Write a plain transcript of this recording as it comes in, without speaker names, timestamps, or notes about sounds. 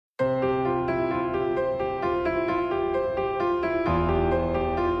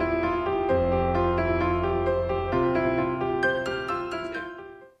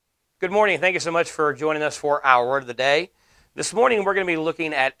Good morning. Thank you so much for joining us for our Word of the Day. This morning we're going to be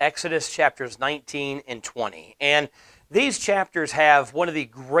looking at Exodus chapters 19 and 20. And these chapters have one of the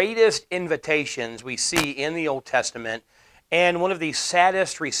greatest invitations we see in the Old Testament and one of the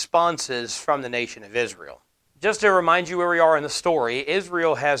saddest responses from the nation of Israel. Just to remind you where we are in the story,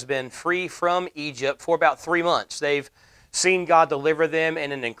 Israel has been free from Egypt for about 3 months. They've seen God deliver them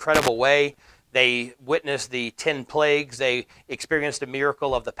in an incredible way. They witnessed the 10 plagues. They experienced the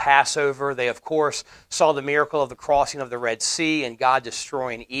miracle of the Passover. They, of course, saw the miracle of the crossing of the Red Sea and God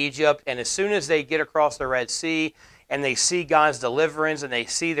destroying Egypt. And as soon as they get across the Red Sea and they see God's deliverance and they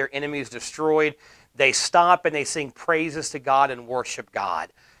see their enemies destroyed, they stop and they sing praises to God and worship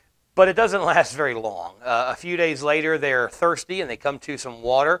God. But it doesn't last very long. A few days later, they're thirsty and they come to some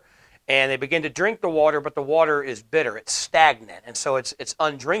water. And they begin to drink the water, but the water is bitter. It's stagnant, and so it's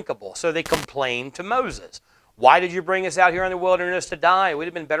undrinkable. So they complain to Moses. Why did you bring us out here in the wilderness to die? We'd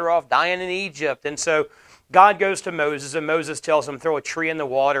have been better off dying in Egypt. And so God goes to Moses, and Moses tells him, throw a tree in the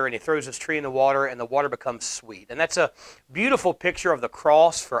water, and he throws this tree in the water, and the water becomes sweet. And that's a beautiful picture of the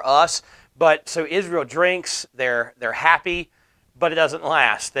cross for us. But so Israel drinks, they're happy, but it doesn't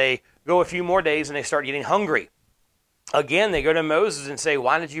last. They go a few more days, and they start getting hungry. Again, they go to Moses and say,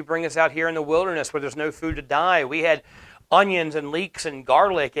 why did you bring us out here in the wilderness where there's no food to die? We had onions and leeks and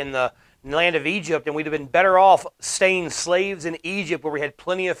garlic in the land of Egypt, and we'd have been better off staying slaves in Egypt where we had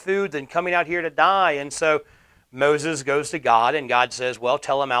plenty of food than coming out here to die. And so Moses goes to God, and God says, well,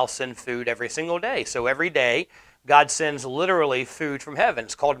 tell him I'll send food every single day. So every day, God sends literally food from heaven.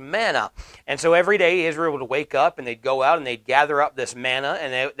 It's called manna. And so every day, Israel would wake up, and they'd go out, and they'd gather up this manna,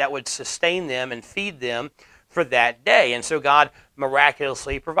 and that would sustain them and feed them for that day. And so God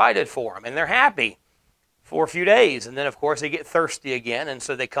miraculously provided for them. And they're happy for a few days. And then, of course, they get thirsty again. And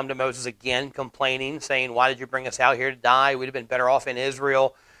so they come to Moses again, complaining, saying, why did you bring us out here to die? We'd have been better off in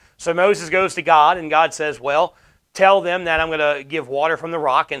Israel. So Moses goes to God, and God says, well, tell them that I'm going to give water from the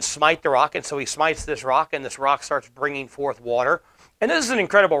rock and smite the rock. And so he smites this rock, and this rock starts bringing forth water. And this is an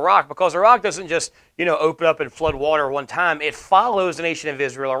incredible rock because the rock doesn't just, open up and flood water one time. It follows the nation of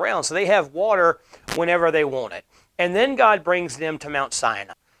Israel around. So they have water whenever they want it. And then God brings them to Mount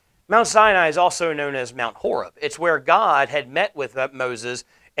Sinai. Mount Sinai is also known as Mount Horeb. It's where God had met with Moses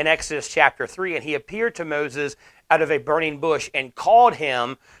in Exodus chapter 3, and he appeared to Moses out of a burning bush and called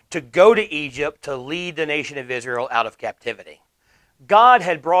him to go to Egypt to lead the nation of Israel out of captivity. God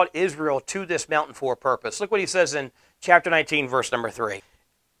had brought Israel to this mountain for a purpose. Look what he says in chapter 19, verse number 3.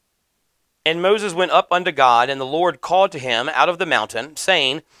 And Moses went up unto God, and the Lord called to him out of the mountain,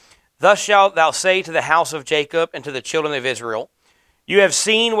 saying, Thus shalt thou say to the house of Jacob and to the children of Israel, You have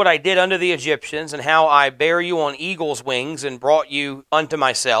seen what I did unto the Egyptians, and how I bare you on eagle's wings, and brought you unto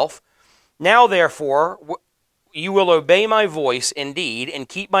myself. Now therefore you will obey my voice indeed, and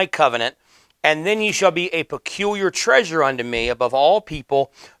keep my covenant, and then ye shall be a peculiar treasure unto me above all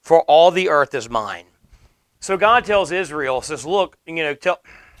people, for all the earth is mine. So God tells Israel, So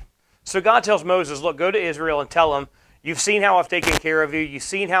God tells Moses, look, go to Israel and tell them, you've seen how I've taken care of you. You've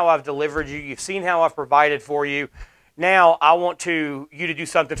seen how I've delivered you. You've seen how I've provided for you. Now I want you to do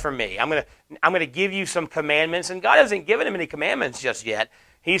something for me. I'm going to give you some commandments. And God hasn't given him any commandments just yet.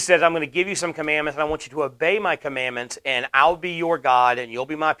 He says, I'm going to give you some commandments, and I want you to obey my commandments, and I'll be your God, and you'll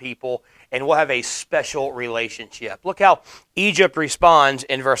be my people, and we'll have a special relationship. Look how Egypt responds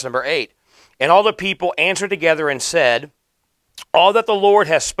in verse number 8. And all the people answered together and said, All that the Lord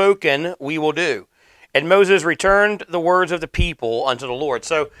has spoken, we will do. And Moses returned the words of the people unto the Lord.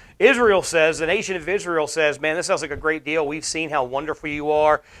 So Israel says, the nation of Israel says, man, this sounds like a great deal. We've seen how wonderful you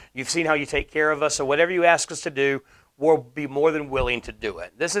are. You've seen how you take care of us. So whatever you ask us to do, we'll be more than willing to do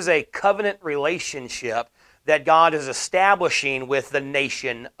it. This is a covenant relationship that God is establishing with the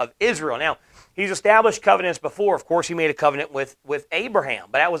nation of Israel. Now, he's established covenants before. Of course, he made a covenant with Abraham,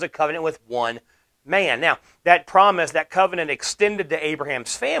 but that was a covenant with one man. Now, that promise, that covenant extended to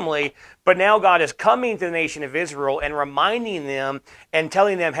Abraham's family, but now God is coming to the nation of Israel and reminding them and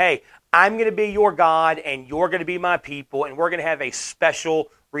telling them, hey, I'm going to be your God and you're going to be my people, and we're going to have a special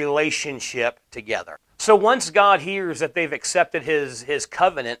relationship together. So once God hears that they've accepted his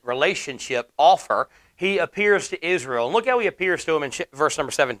covenant relationship offer, he appears to Israel. And look how he appears to them in verse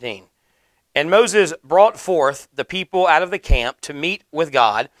number 17. And Moses brought forth the people out of the camp to meet with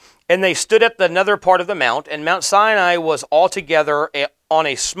God, and they stood at the nether part of the mount, and Mount Sinai was altogether on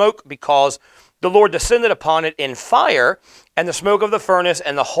a smoke, because the Lord descended upon it in fire, and the smoke of the furnace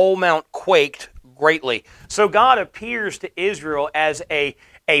and the whole mount quaked greatly. So God appears to Israel as a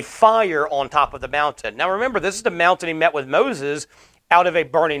fire on top of the mountain. Now remember, this is the mountain he met with Moses out of a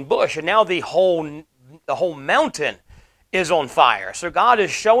burning bush, and now the whole mountain is on fire. So God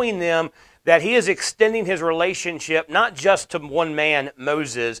is showing them that he is extending his relationship not just to one man,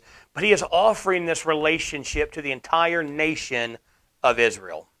 Moses, but he is offering this relationship to the entire nation of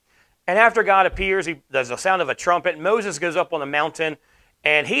Israel. And after God appears, there's the sound of a trumpet. Moses goes up on the mountain,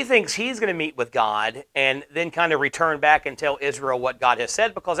 and he thinks he's going to meet with God and then kind of return back and tell Israel what God has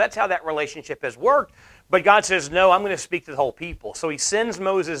said, because that's how that relationship has worked. But God says, no, I'm going to speak to the whole people. So he sends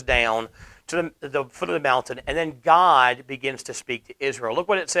Moses down to the foot of the mountain, and then God begins to speak to Israel. Look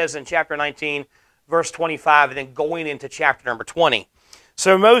what it says in chapter 19, verse 25, and then going into chapter number 20.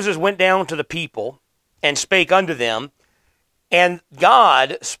 So Moses went down to the people and spake unto them, and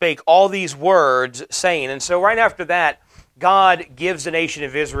God spake all these words, saying, and so right after that, God gives the nation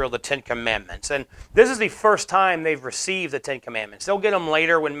of Israel the Ten Commandments. And this is the first time they've received the Ten Commandments. They'll get them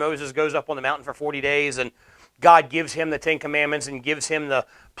later when Moses goes up on the mountain for 40 days, and God gives him the Ten Commandments and gives him the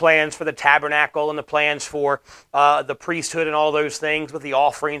plans for the tabernacle and the plans for the priesthood and all those things with the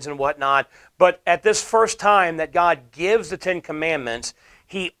offerings and whatnot. But at this first time that God gives the Ten Commandments,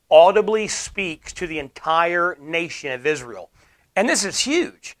 he audibly speaks to the entire nation of Israel. And this is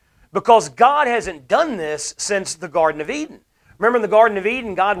huge, because God hasn't done this since the Garden of Eden. Remember, in the Garden of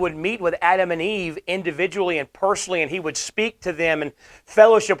Eden, God would meet with Adam and Eve individually and personally, and he would speak to them and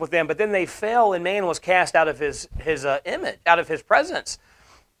fellowship with them. But then they fell, and man was cast out of his image, out of his presence.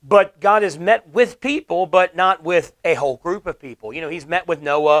 But God has met with people, but not with a whole group of people. You know, he's met with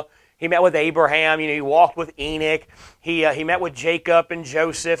Noah. He met with Abraham. You know, he walked with Enoch. He met with Jacob and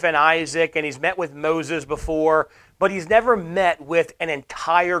Joseph and Isaac, and he's met with Moses before. But he's never met with an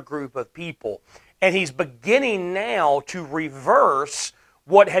entire group of people. And he's beginning now to reverse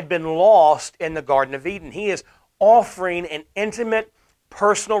what had been lost in the Garden of Eden. He is offering an intimate,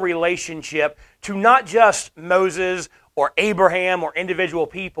 personal relationship to not just Moses or Abraham or individual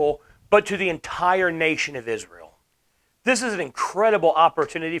people, but to the entire nation of Israel. This is an incredible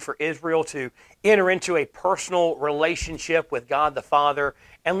opportunity for Israel to enter into a personal relationship with God the Father.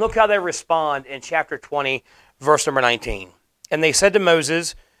 And look how they respond in chapter 20, verse number 19. And they said to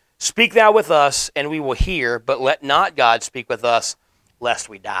Moses, speak thou with us, and we will hear, but let not God speak with us, lest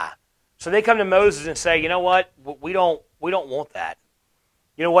we die. So they come to Moses and say, you know what, we don't want that.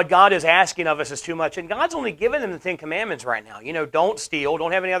 You know, what God is asking of us is too much. And God's only given them the Ten Commandments right now. You know, don't steal,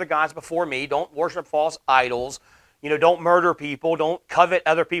 don't have any other gods before me, don't worship false idols, you know, don't murder people, don't covet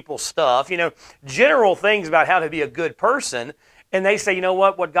other people's stuff, you know, general things about how to be a good person. And they say, you know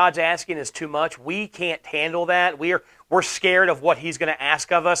what God's asking is too much. We can't handle that. We're scared of what he's going to ask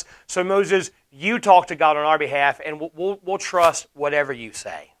of us. So Moses, you talk to God on our behalf, and we'll trust whatever you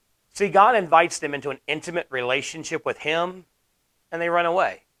say. See, God invites them into an intimate relationship with him, and they run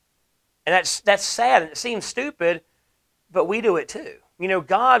away. And that's sad, and it seems stupid, but we do it too. You know,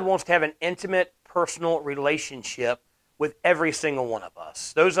 God wants to have an intimate, personal relationship with every single one of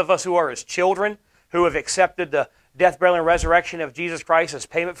us. Those of us who are his children, who have accepted the death, burial, and resurrection of Jesus Christ as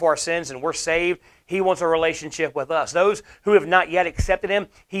payment for our sins, and we're saved, he wants a relationship with us. Those who have not yet accepted him,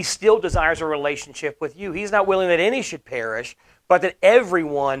 he still desires a relationship with you. He's not willing that any should perish, but that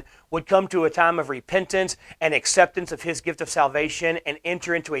everyone would come to a time of repentance and acceptance of his gift of salvation and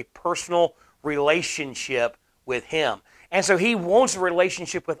enter into a personal relationship with him. And so he wants a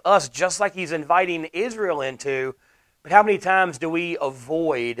relationship with us just like he's inviting Israel into. But how many times do we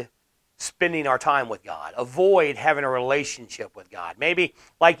avoid spending our time with God, avoid having a relationship with God? Maybe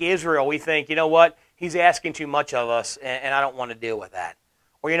like Israel, we think, you know what, he's asking too much of us, and I don't want to deal with that.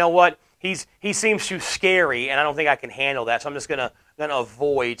 Or you know what, he seems too scary, and I don't think I can handle that, so I'm just going to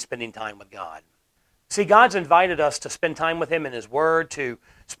avoid spending time with God. See, God's invited us to spend time with him in his word, to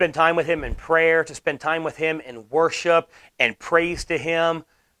spend time with him in prayer, to spend time with him in worship and praise to him.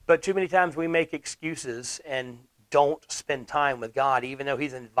 But too many times we make excuses and don't spend time with God, even though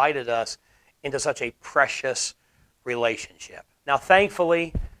he's invited us into such a precious relationship. Now,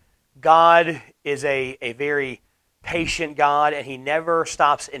 thankfully, God is a very patient God, and he never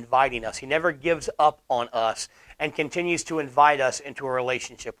stops inviting us. He never gives up on us and continues to invite us into a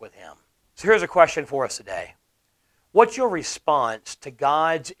relationship with him. So here's a question for us today. What's your response to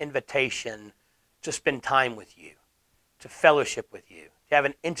God's invitation to spend time with you, to fellowship with you, to have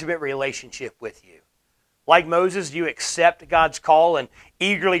an intimate relationship with you? Like Moses, do you accept God's call and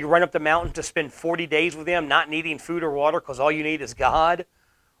eagerly run up the mountain to spend 40 days with him, not needing food or water because all you need is God?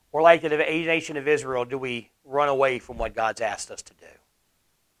 Or like the nation of Israel, do we run away from what God's asked us to do?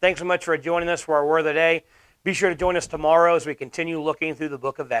 Thanks so much for joining us for our Word of the Day. Be sure to join us tomorrow as we continue looking through the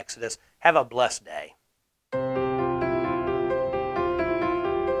book of Exodus. Have a blessed day.